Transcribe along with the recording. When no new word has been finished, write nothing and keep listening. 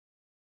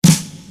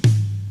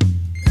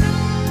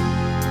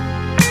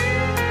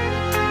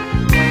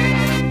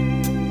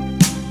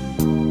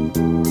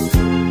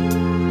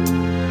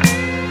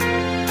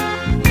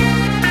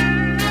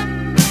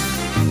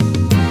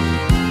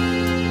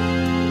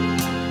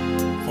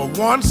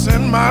once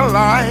in my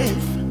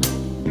life,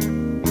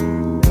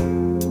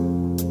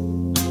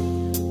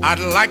 I'd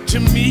like to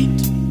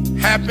meet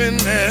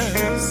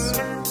happiness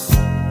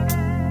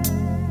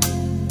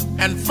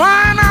and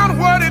find out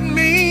what it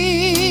means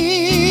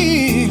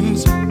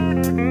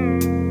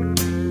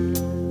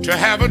to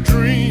have a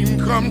dream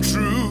come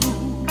true.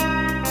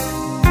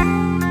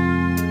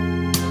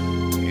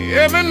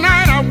 Every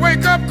night I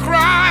wake up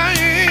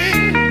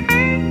crying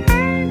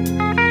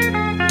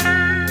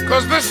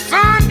 'cause the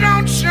sun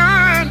don't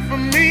shine for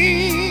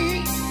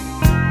me.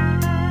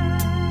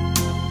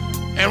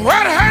 And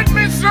what hurt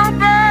me so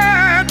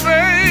bad,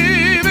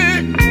 baby,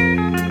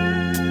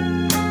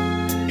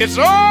 it's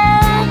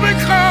all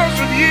because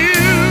of you.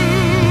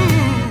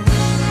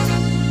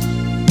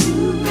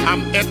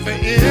 I'm at the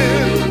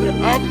end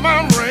of my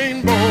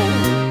rainbow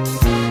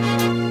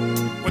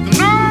with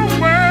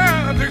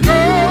nowhere to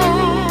go.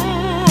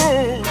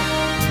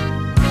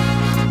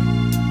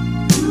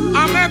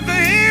 I'm at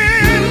the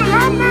end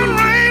of my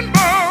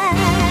rainbow,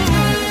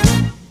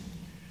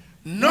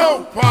 no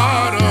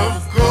pot of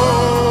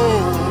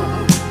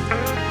gold.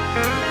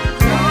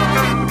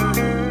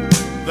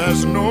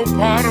 There's no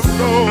pot of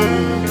gold.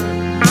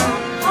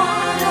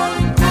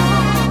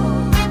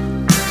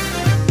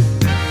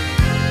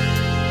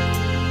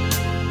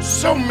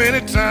 So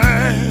many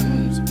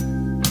times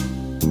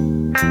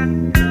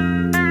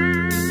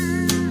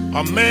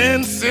a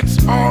man sits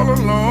all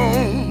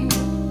alone,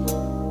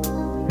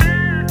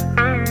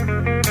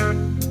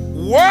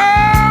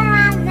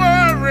 worry,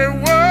 worry,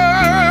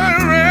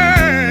 worry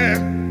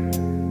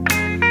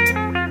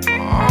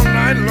all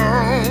night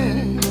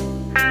long.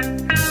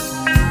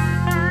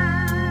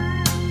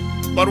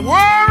 But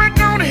worry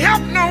don't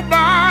help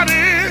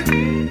nobody.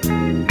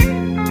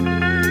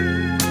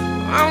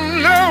 Oh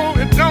no,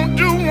 it don't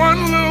do one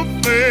little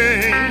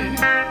thing,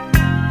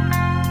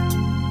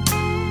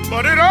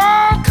 but it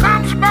all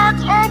comes back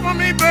over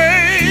me,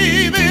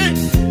 baby,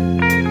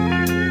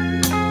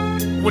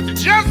 with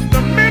just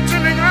the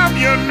mentioning of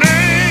your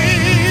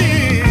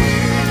name.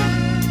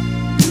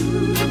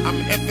 I'm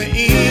at the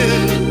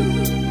end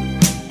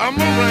of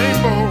my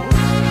rainbow,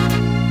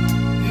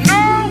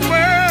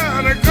 nowhere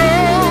to go.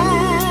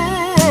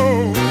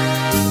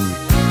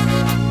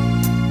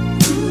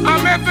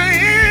 I'm at the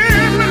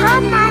end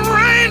of my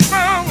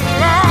rainbow,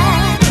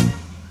 Lord,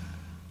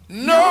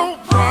 no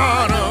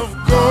pot of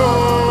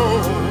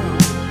gold.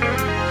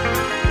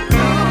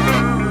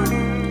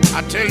 I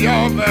tell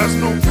y'all, there's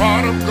no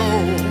pot of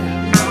gold.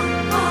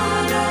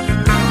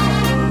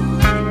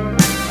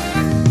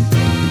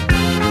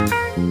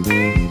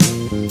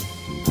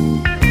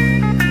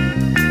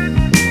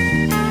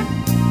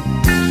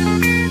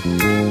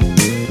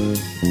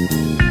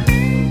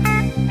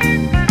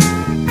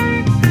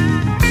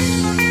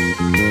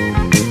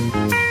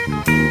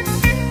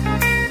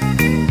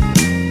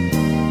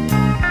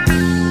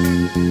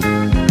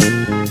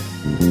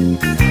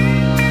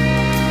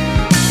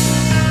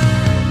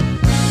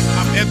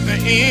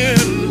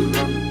 End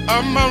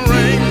of my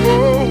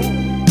rainbow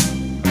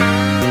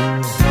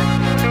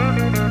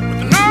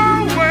with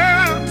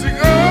nowhere to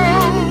go.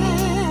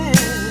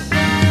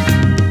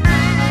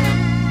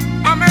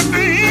 I'm at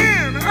the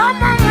end of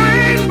my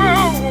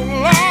rainbow,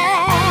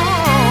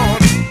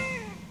 Lord,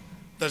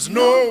 there's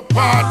no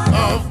pot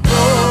of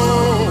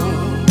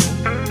gold.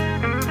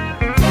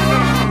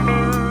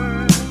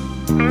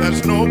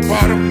 There's no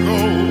pot of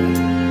gold.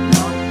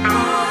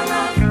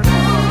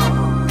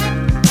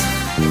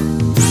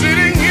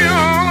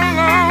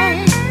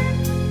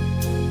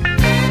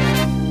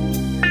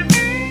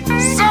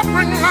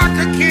 Like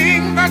a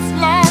king that's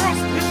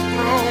lost his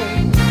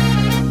throne.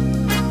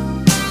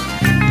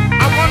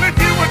 I wonder if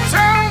you would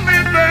tell me,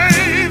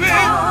 baby,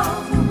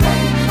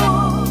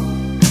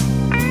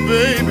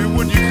 baby,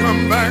 would you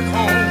come back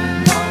home?